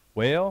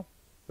 well,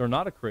 they're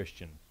not a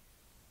Christian.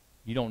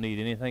 You don't need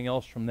anything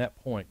else from that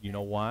point. You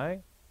know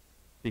why?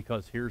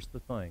 Because here's the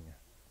thing.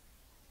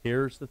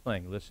 Here's the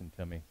thing. Listen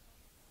to me.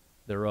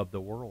 They're of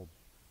the world.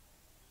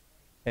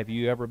 Have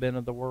you ever been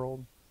of the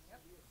world?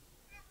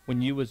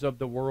 When you was of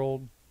the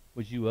world,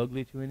 was you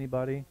ugly to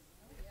anybody?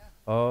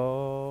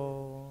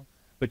 Oh,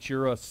 but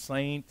you're a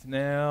saint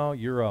now.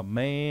 You're a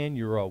man.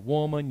 You're a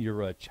woman.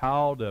 You're a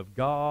child of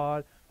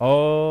God.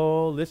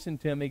 Oh, listen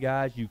to me,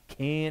 guys. You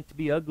can't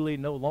be ugly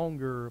no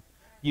longer.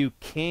 You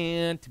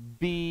can't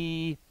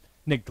be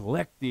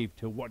neglective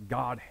to what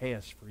God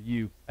has for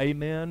you.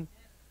 Amen?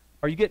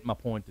 Are you getting my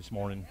point this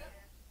morning?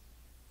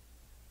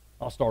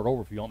 I'll start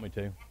over if you want me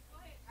to.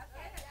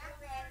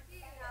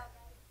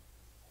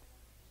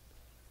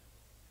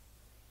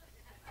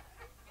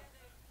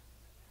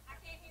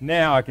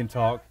 Now I can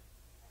talk.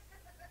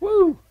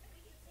 Woo!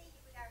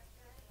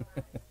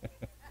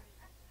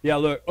 Yeah,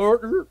 look.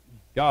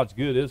 God's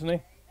good,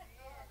 isn't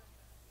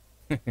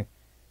he?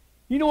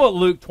 You know what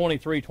Luke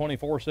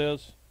 23:24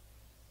 says?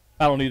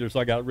 I don't either, so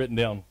I got it written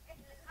down.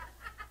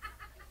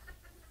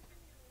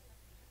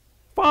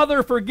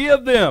 Father,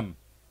 forgive them,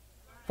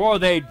 for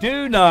they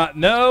do not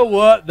know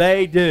what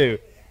they do.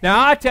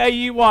 Now, I tell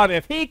you what,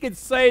 if he could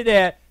say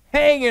that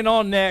hanging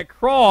on that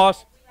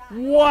cross,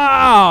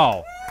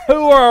 wow!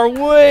 Who are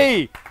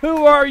we?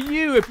 Who are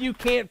you if you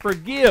can't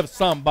forgive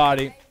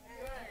somebody?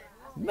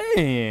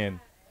 Man.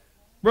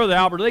 Brother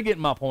Albert, are they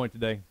getting my point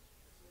today?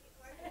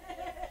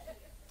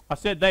 I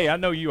said they. I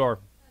know you are.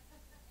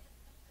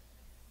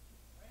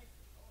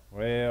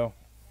 Well.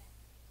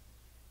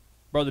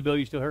 Brother Bill,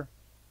 you still here?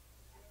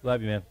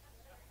 Love you, man. In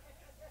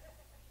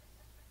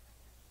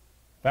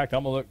fact,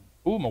 I'm going to look.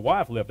 Ooh, my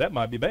wife left. That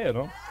might be bad,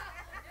 huh?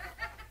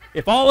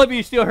 If all of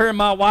you still here and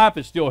my wife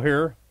is still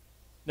here,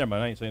 never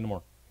mind, I ain't saying no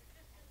more.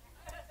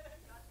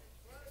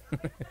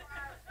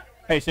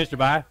 Hey, sister,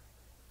 bye.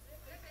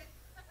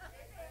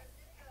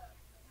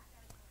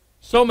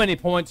 So many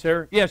points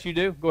here. Yes, you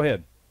do. Go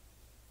ahead.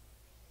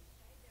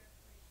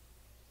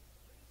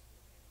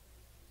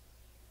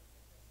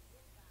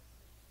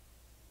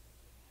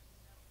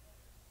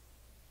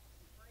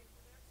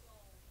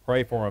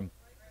 Pray for them.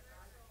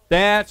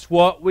 That's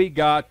what we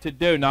got to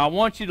do. Now, I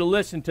want you to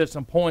listen to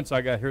some points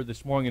I got here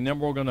this morning, and then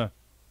we're going to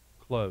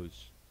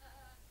close.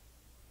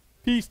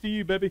 Peace to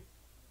you, baby.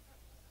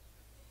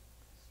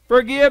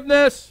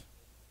 Forgiveness.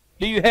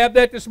 Do you have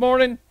that this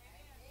morning?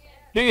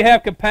 Do you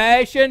have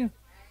compassion?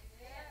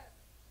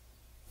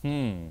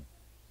 Can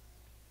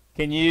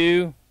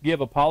you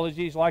give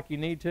apologies like you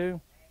need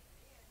to?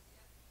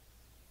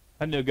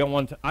 I knew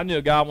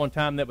a guy one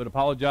time that would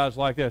apologize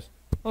like this.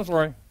 I'm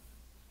sorry.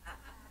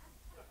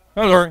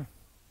 I'm sorry.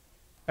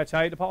 That's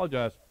how you'd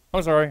apologize.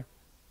 I'm sorry.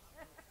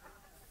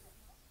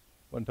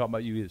 Wasn't talking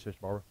about you either, Sister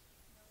Barbara.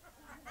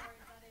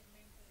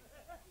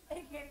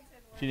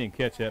 She didn't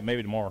catch that.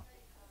 Maybe tomorrow.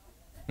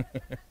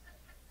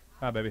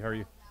 Hi, baby. How are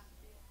you?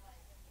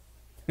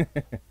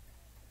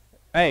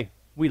 Hey,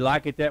 we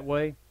like it that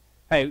way.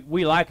 Hey,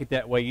 we like it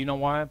that way. You know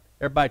why?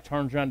 Everybody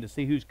turns around to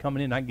see who's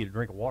coming in. I can get a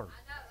drink of water.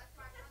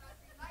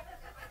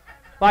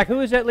 Like, who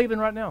is that leaving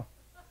right now?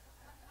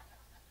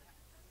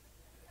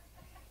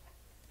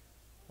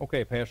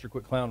 Okay, Pastor,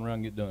 quit clowning around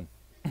and get done.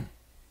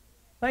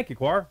 Thank you,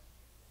 choir.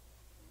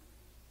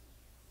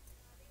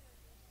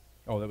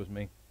 Oh, that was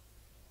me.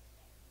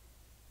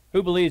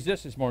 Who believes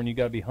this morning? You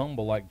got to be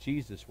humble like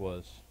Jesus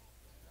was.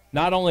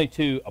 Not only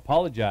to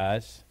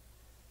apologize,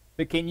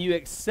 but can you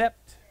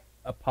accept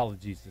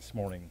apologies this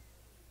morning?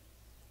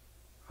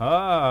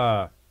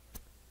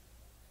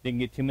 Didn't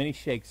get too many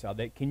shakes out of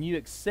that. Can you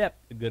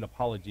accept a good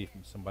apology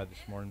from somebody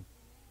this morning?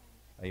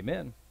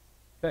 Amen.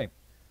 Okay.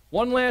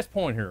 One last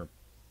point here.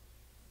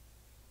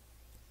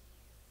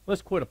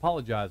 Let's quit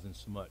apologizing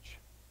so much.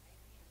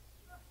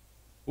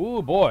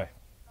 Ooh, boy.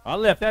 I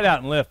left that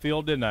out in left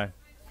field, didn't I?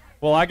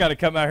 Well, I got to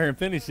come out here and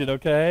finish it,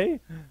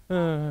 okay?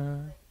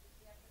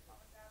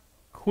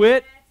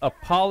 Quit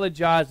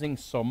apologizing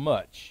so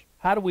much.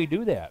 How do we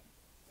do that?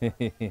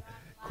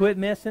 Quit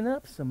messing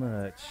up so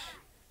much.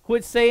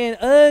 Quit saying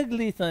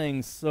ugly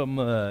things so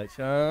much.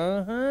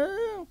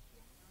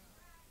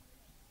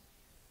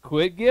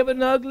 Quit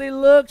giving ugly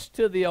looks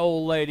to the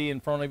old lady in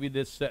front of you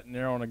that's sitting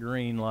there on a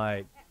green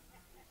light.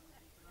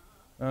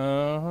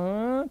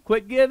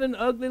 Quit giving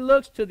ugly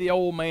looks to the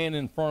old man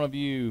in front of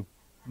you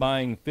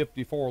buying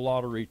 54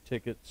 lottery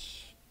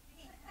tickets.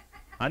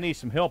 I need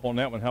some help on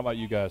that one. How about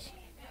you guys?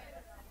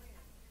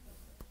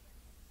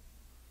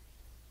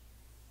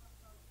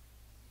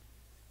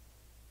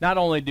 Not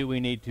only do we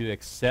need to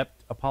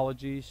accept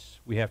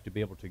apologies, we have to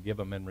be able to give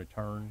them in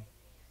return.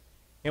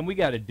 And we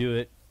got to do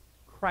it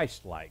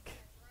Christ-like.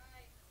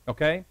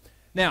 Okay?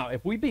 Now,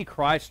 if we be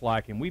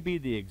Christ-like and we be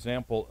the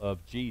example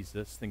of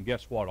Jesus, then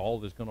guess what?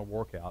 All is going to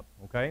work out.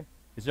 Okay?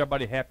 Is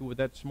everybody happy with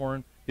that this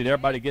morning? Did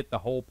everybody get the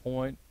whole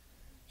point?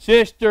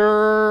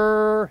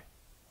 Sister,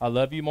 I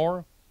love you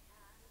more.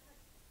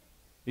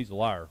 He's a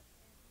liar.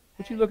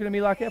 What you looking at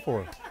me like that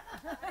for?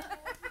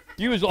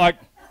 You was like...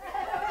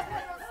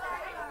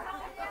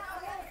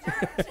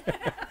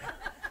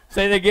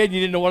 Say that again. You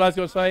didn't know what I was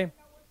going to say?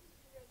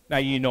 Now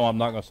you know I'm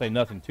not going to say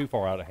nothing too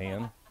far out of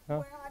hand.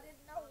 Huh? Well, I didn't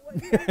know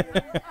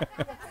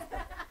what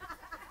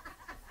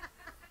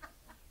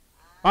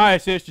All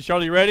right, Sister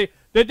Shirley, you ready?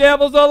 The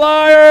devil's a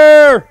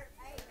liar!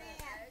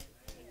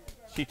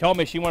 She told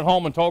me she went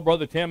home and told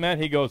Brother Tim that.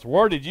 He goes,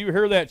 where did you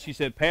hear that? She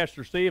said,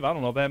 Pastor Steve, I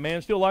don't know if that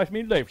man still likes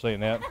me today for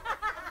saying that.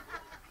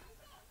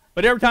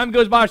 But every time he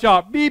goes by a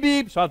shop, beep,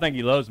 beep. So I think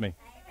he loves me.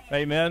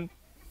 Amen.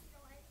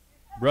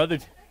 Brother,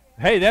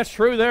 hey, that's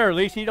true there. At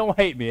least he don't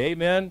hate me.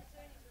 Amen.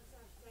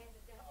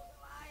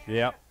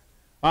 Yeah.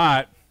 All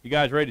right. You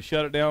guys ready to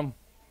shut it down?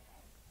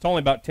 It's only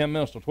about 10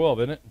 minutes till 12,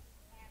 isn't it?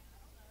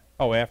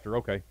 Oh, after.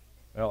 Okay.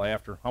 Well,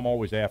 after. I'm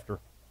always after.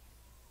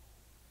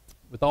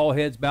 With all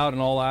heads bowed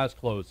and all eyes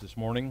closed this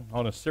morning,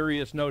 on a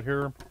serious note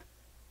here,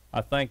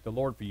 I thank the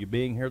Lord for you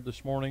being here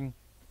this morning.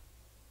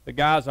 But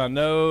guys, I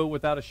know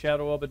without a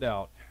shadow of a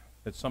doubt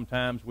that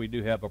sometimes we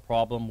do have a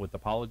problem with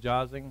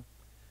apologizing.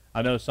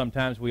 I know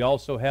sometimes we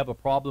also have a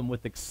problem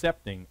with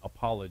accepting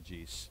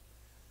apologies.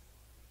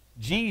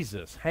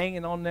 Jesus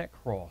hanging on that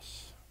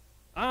cross,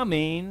 I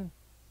mean,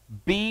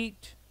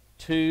 beat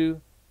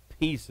to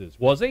pieces.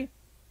 Was he?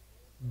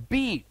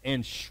 Beat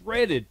and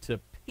shredded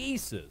to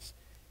pieces.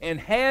 And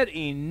had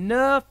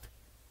enough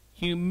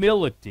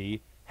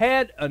humility,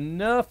 had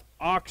enough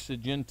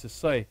oxygen to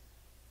say,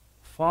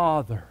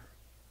 Father,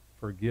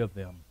 forgive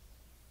them,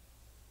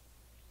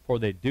 for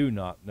they do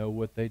not know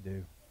what they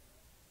do.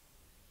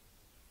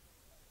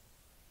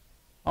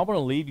 I want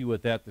to leave you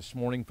with that this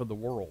morning for the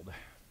world.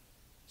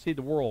 See,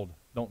 the world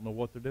don't know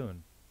what they're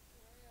doing.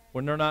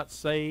 When they're not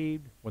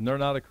saved, when they're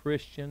not a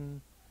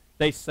Christian,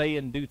 they say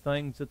and do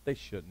things that they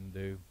shouldn't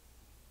do.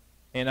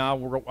 And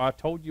I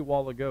told you a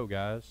while ago,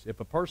 guys, if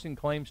a person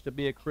claims to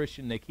be a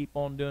Christian, they keep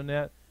on doing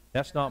that,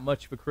 that's not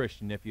much of a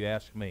Christian if you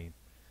ask me.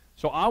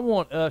 So I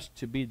want us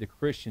to be the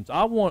Christians.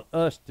 I want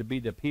us to be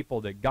the people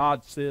that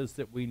God says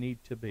that we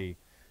need to be.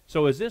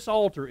 So as this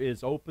altar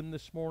is open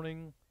this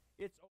morning, it's